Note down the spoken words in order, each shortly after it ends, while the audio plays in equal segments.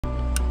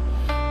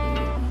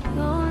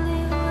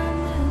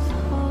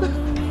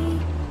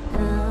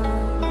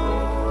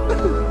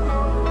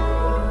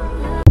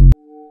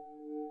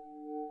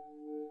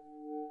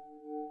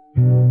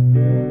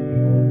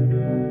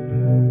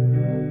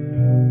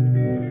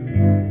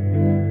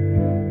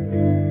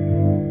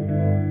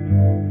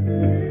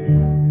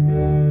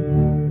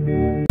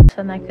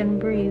sudden I couldn't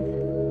breathe.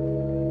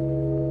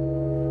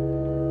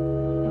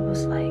 It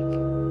was like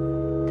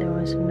there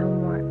was no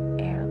more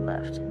air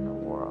left in the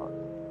world.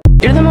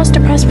 You're the most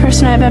depressed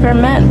person I've ever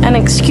met, and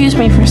excuse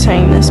me for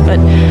saying this, but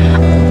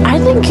I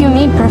think you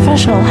need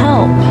professional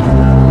help.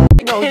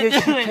 No, yes,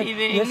 you can.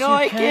 Yes, no,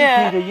 I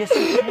can't. Peter. Yes,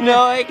 you can.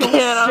 No, I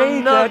can't.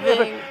 I'm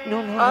nothing.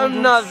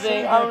 I'm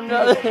nothing. I'm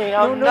nothing.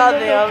 I'm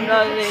nothing. I'm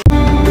nothing.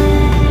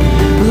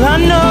 Well,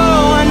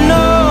 I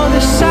know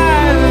the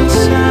siren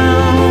sound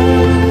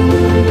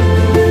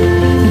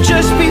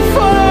just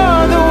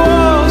before the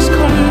walls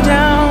come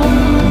down.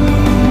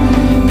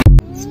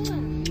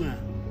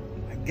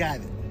 I got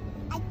it.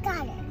 I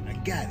got it. I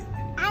got it.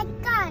 I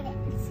got it.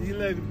 See you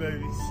later,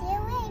 baby. See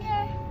you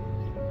later.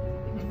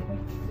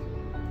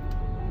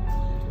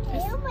 I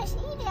almost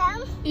eat him.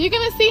 You're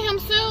gonna see him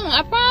soon,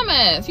 I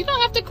promise. You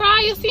don't have to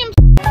cry, you'll see him.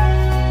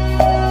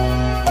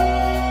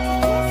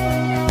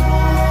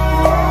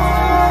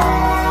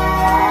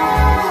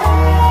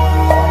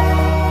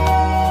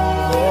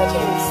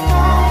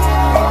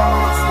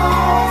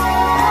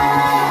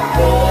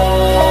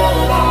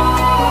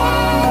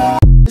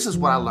 This is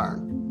what I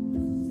learned.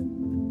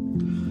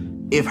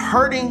 If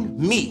hurting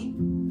me,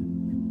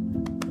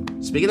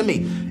 speaking of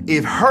me,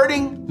 if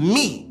hurting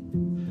me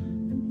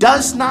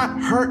does not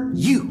hurt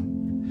you,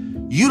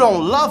 you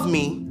don't love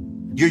me,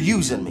 you're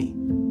using me.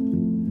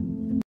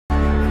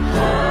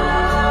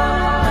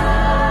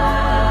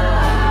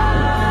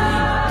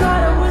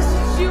 God, I wish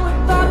that you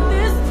had thought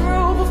this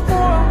through before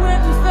I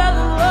went and fell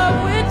in love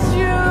with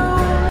you.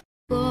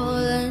 Ball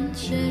and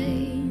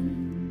chain.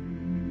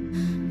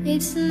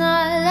 It's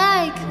not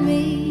like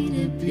me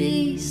to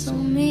be so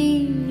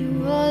mean.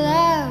 You're all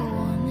I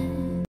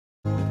wanted.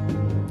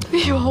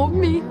 You hold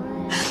me.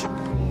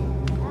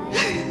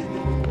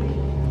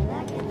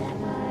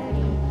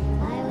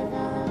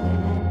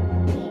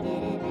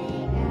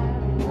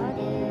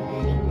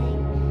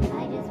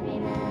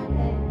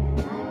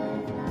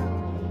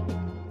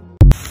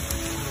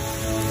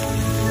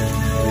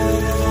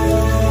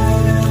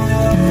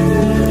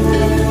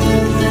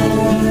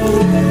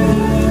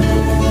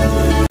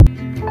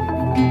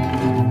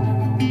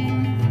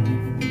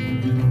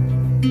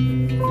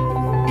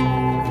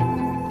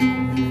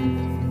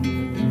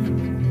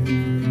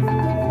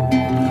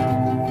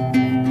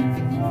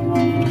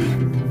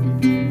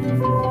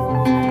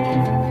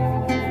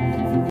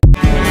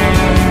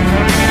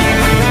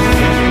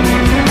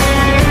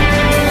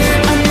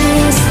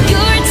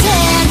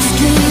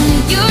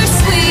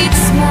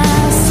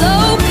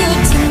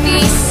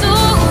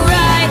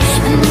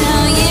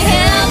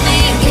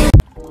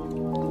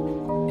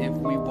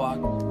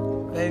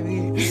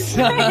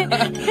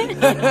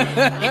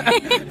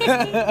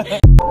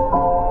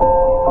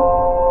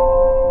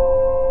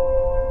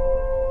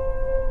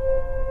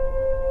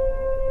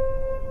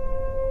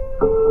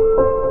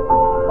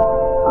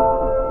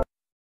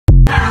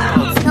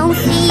 Don't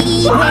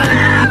see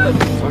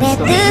let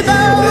the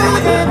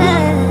both of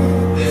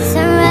us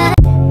around.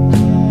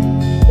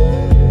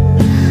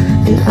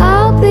 And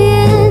I'll be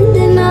in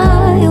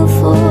denial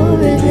for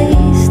at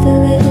least a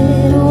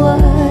little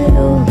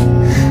while.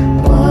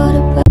 What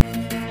about?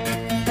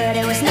 But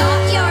it was not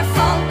your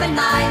fault but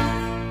mine,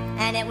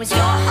 and it was your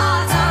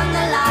heart on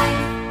the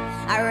line.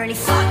 I really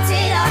fucked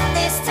it up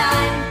this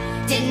time,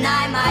 didn't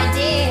I, my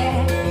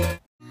dear?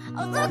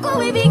 Oh, look what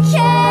we became.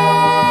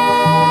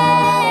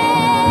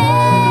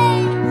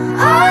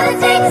 All the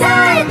things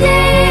I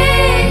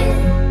did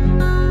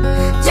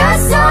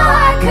just so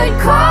I could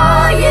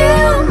call you.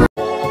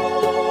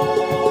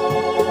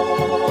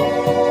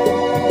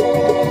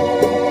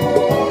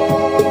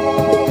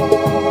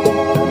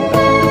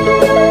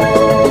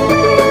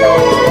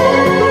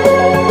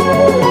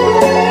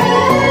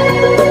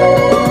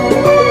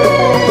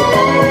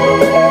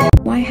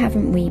 Why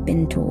haven't we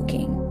been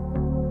talking?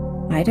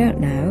 I don't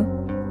know.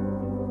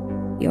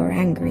 You're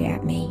angry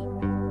at me.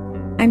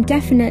 I'm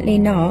definitely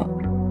not.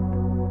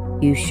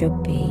 You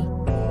should be.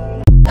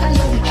 I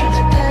know we keep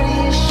the petty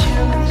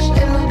issues,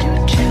 and I do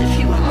too if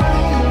you were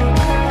mine,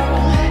 girl.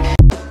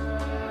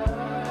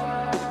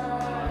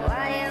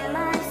 Why am I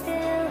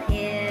still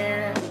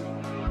here?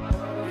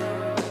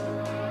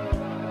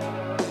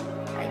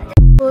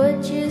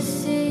 Would you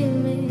see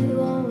me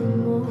one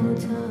more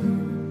time?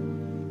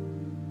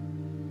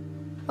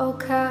 Oh,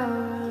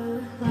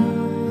 Caroline,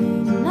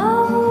 no.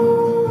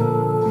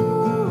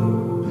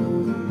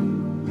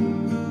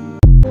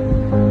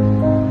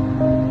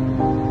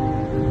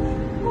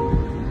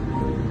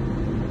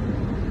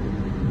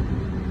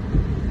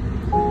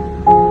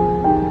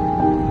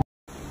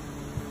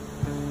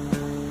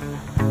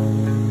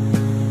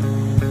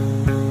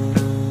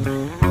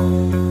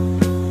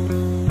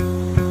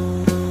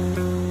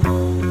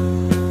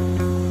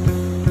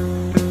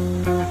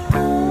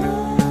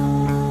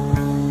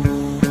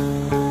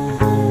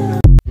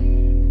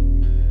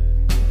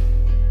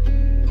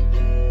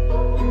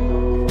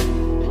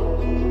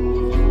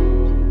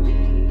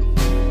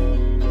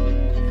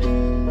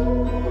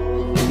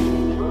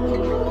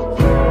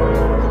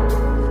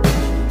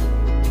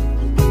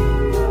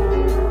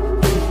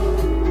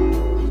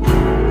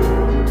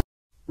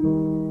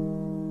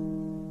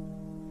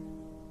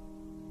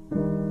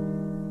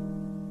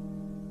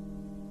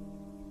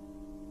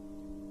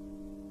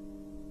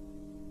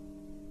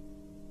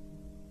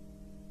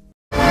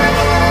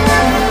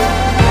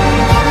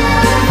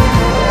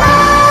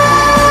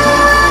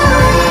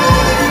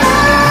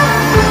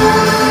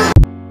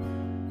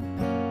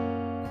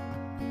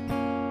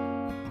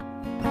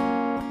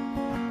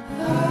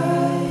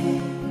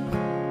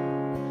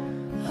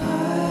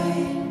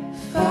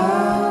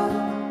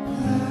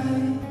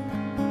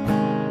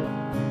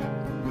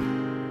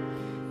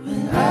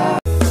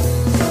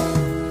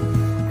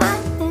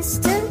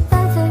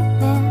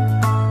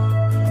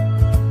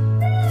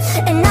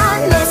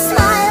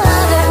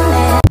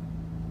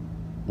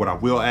 What I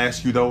will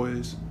ask you though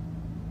is,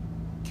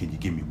 can you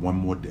give me one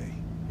more day?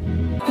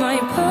 My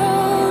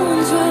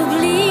bones will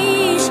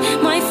bleach,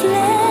 my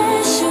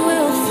flesh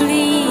will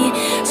flee.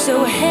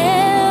 So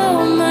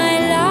hell my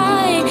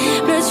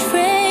lifeless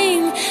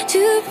frame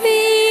to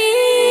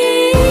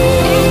be.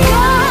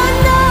 God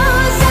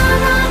knows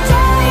I'm not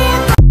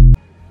dying.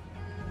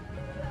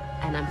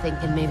 And I'm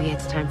thinking maybe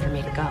it's time for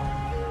me to go.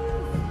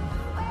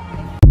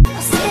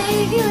 I'll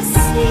save you a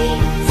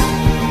seat,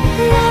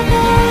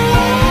 lover.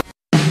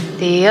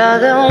 The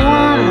other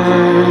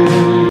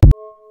woman.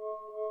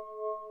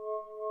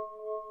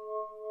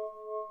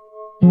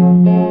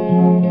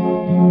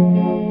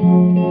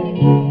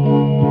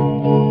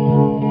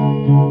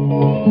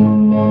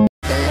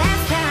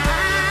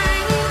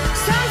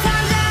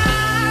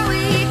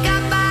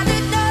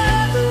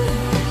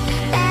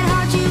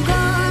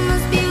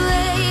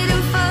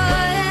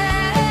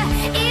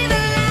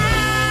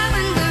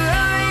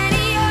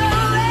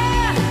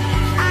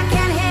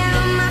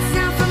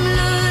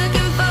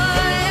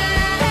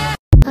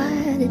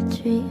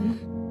 I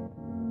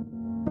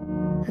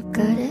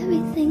got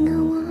everything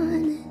I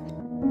wanted,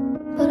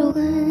 but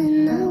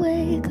when I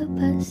wake up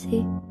I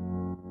see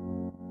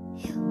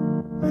you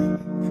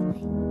with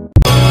me.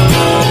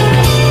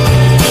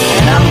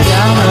 And I'm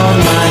down on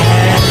my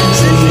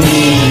hands and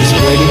knees,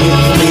 begging you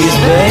please,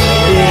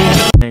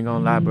 baby. Ain't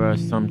gonna lie, bro,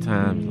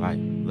 sometimes, like,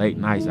 late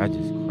nights, I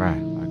just cry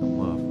like a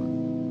motherfucker.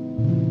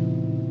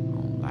 I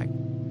don't like it.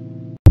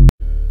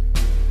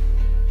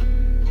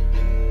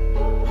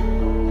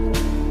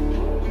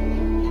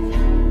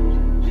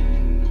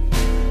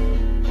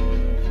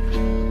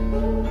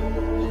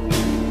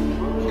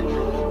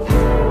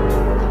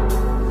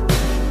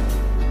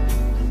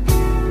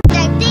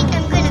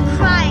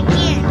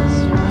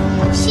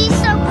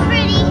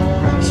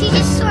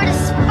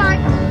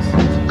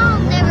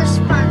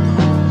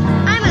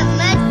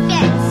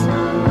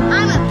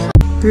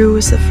 Rue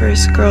was the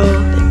first girl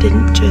that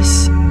didn't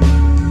just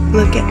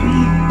look at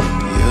me.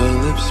 Your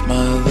lips,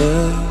 my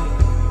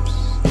lips,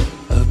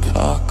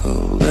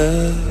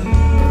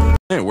 apocalypse.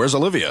 Hey, where's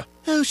Olivia?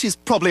 Oh, she's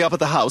probably up at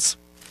the house.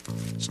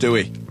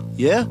 Stewie.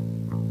 Yeah?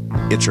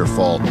 It's your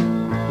fault.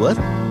 What?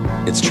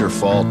 It's your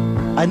fault.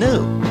 I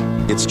know.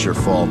 It's your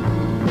fault.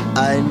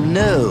 I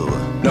know.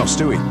 No,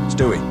 Stewie.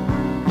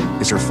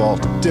 It's your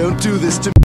fault. Don't do this to me.